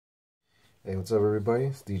Hey, what's up, everybody?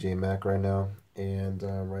 It's DJ Mac right now, and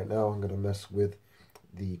right now I'm gonna mess with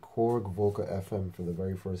the Korg Volca FM for the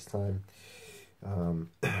very first time. Um,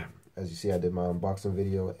 as you see, I did my unboxing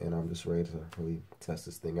video, and I'm just ready to really test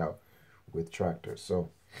this thing out with Traktor. So,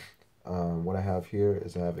 what I have here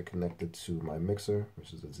is I have it connected to my mixer,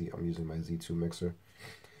 which is a Z. I'm using my Z2 mixer,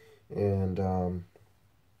 and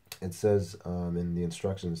it says in the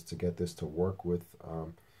instructions to get this to work with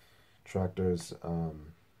Traktor's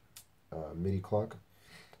MIDI clock.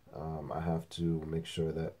 I have to make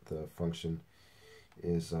sure that the function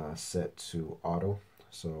is set to auto.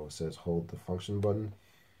 So it says hold the function button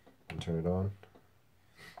and turn it on,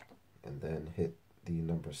 and then hit the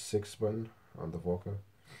number 6 button on the Volca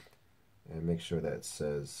and make sure that it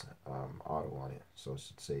says auto on it. So it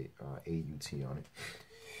should say AUT on it.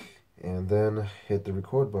 And then hit the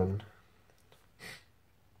record button,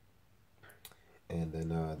 and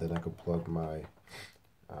then I could plug my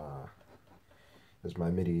there's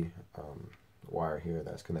my MIDI wire here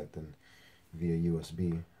that's connecting via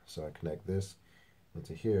USB. So I connect this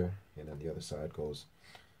into here, and then the other side goes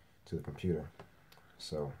to the computer.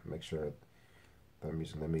 So make sure that I'm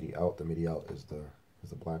using the MIDI out. The MIDI out is the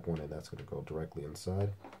black one, and that's going to go directly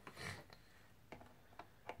inside.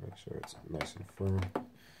 Make sure it's nice and firm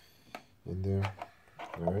in there.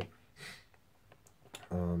 All right.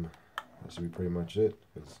 That should be pretty much it.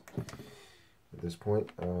 At this point,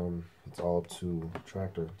 it's all up to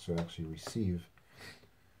Traktor to actually receive,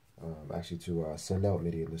 to send out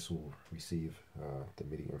MIDI, and this will receive the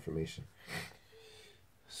MIDI information.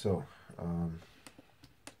 So, what I'm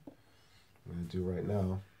going to do right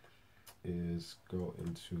now is go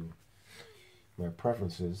into my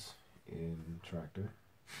preferences in Traktor,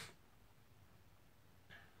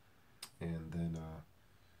 and then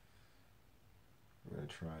I'm going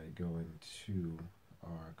to try going to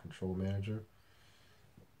our control manager.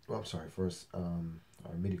 Well, I'm sorry, first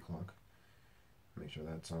our MIDI clock. Make sure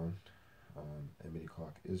that's on. And MIDI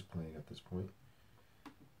clock is playing at this point.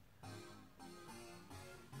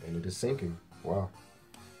 And it is syncing. Wow.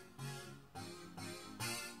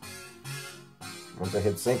 Once I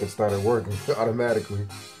hit sync, it started working automatically.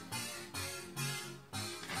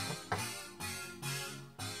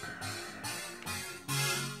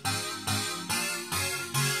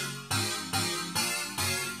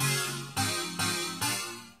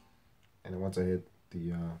 And then once I hit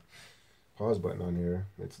the pause button on here,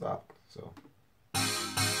 it stopped. So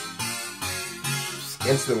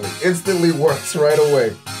instantly works right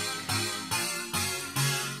away.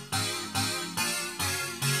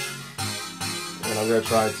 And I'm gonna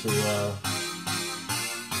try to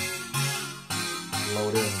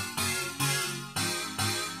load in.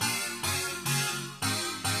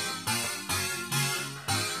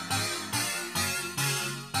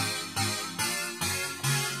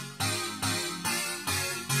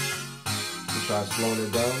 Try slowing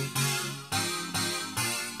it down.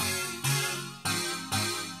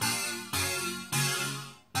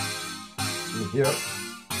 Yep.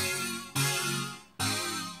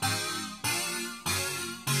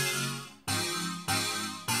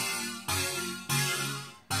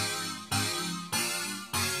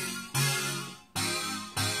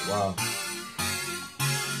 Wow.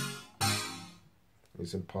 We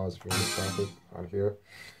said pause if you want to stop it on here,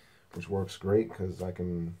 which works great because I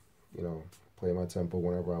can, play my tempo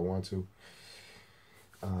whenever I want to.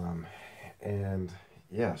 And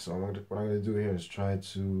yeah, so what I'm going to do here is try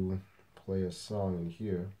to play a song in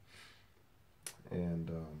here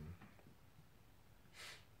and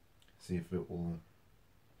see if it will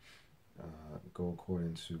go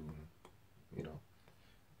according to,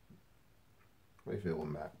 if it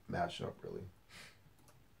will match up really.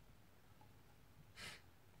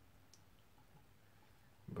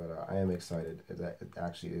 But I am excited that it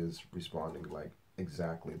actually is responding like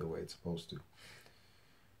exactly the way it's supposed to.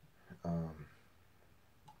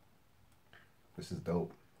 This is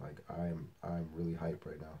dope. Like I'm really hyped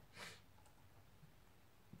right now.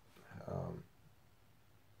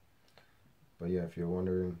 But yeah, if you're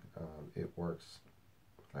wondering, it works.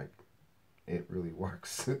 Like it really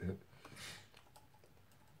works.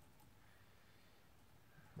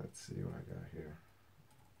 Let's see what I got here.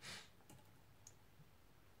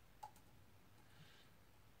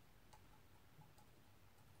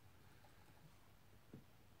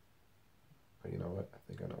 You know what? I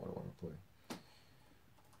think I know what I want to play.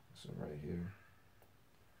 So right here.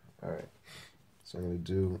 Alright. So what I'm going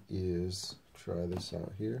to do is try this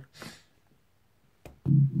out here.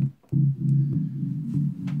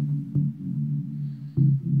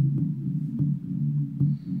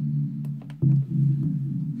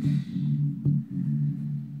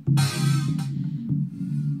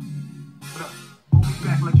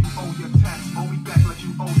 like you owe your tax. Owe me back like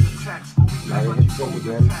you owe your tax. Owe me back like you owe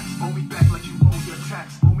your tax. Owe me back like you owe your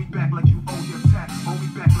tax. Owe me back like you owe your tax. Owe me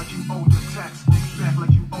back like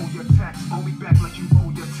you owe your tax. Owe me back like you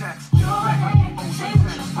owe your tax. Owe me back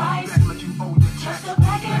like you owe your tax. Owe me back like you owe your tax. Owe me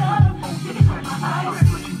back like you owe your tax.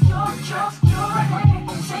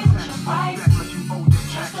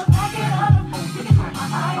 Just to back it up, you can put my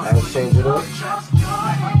eyes. Let's change it up.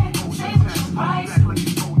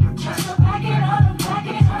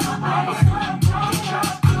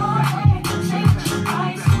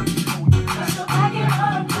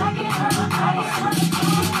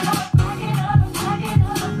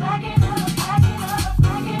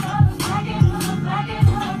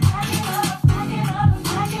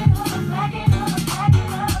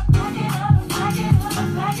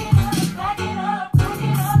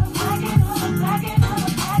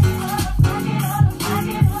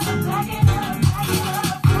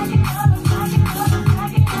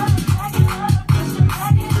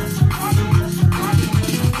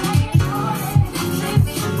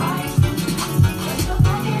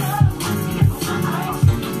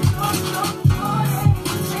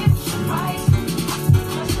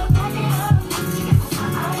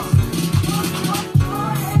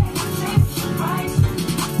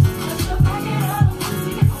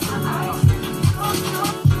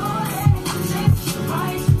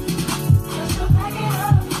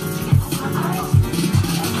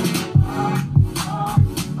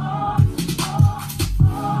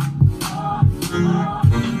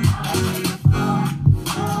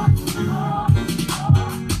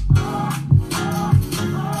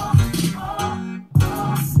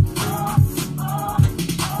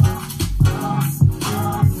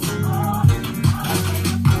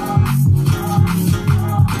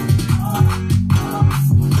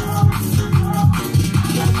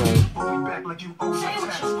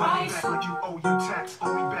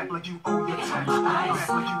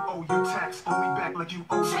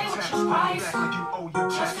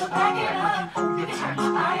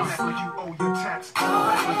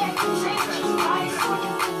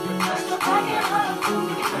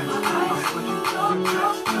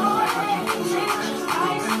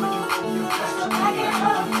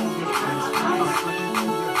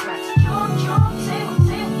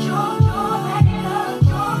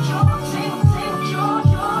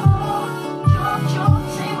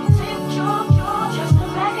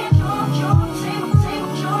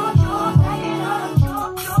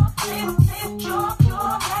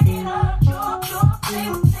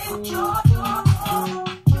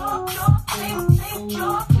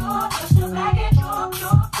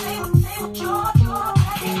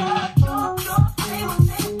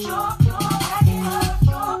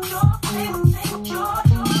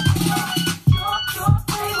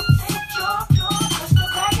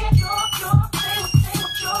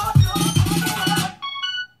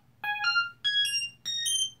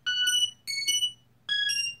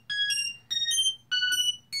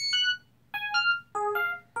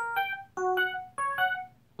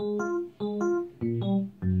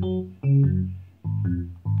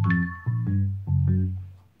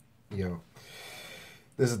 Yo,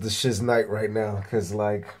 this is the shiz night right now, because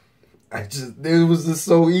like it was just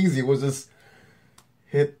so easy. It was just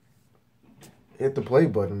hit the play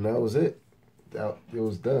button. That was it. It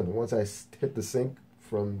was done. Once I hit the sync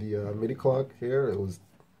from the MIDI clock here, it was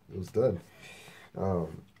done.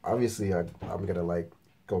 Obviously, I'm gonna like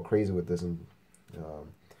go crazy with this and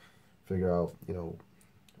figure out, you know,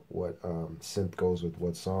 what synth goes with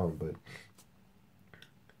what song, but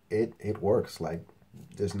it works. Like,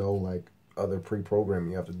 there's no like other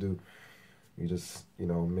pre-programming you have to do. You just, you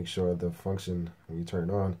know, make sure the function when you turn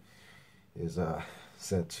it on is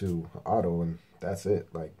set to auto, and that's it.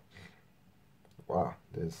 Like, wow,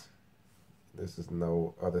 this is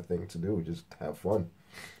no other thing to do. Just have fun.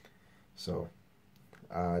 So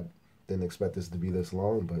I didn't expect this to be this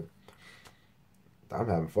long, but I'm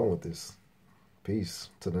having fun with this. Peace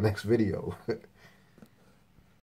to the next video.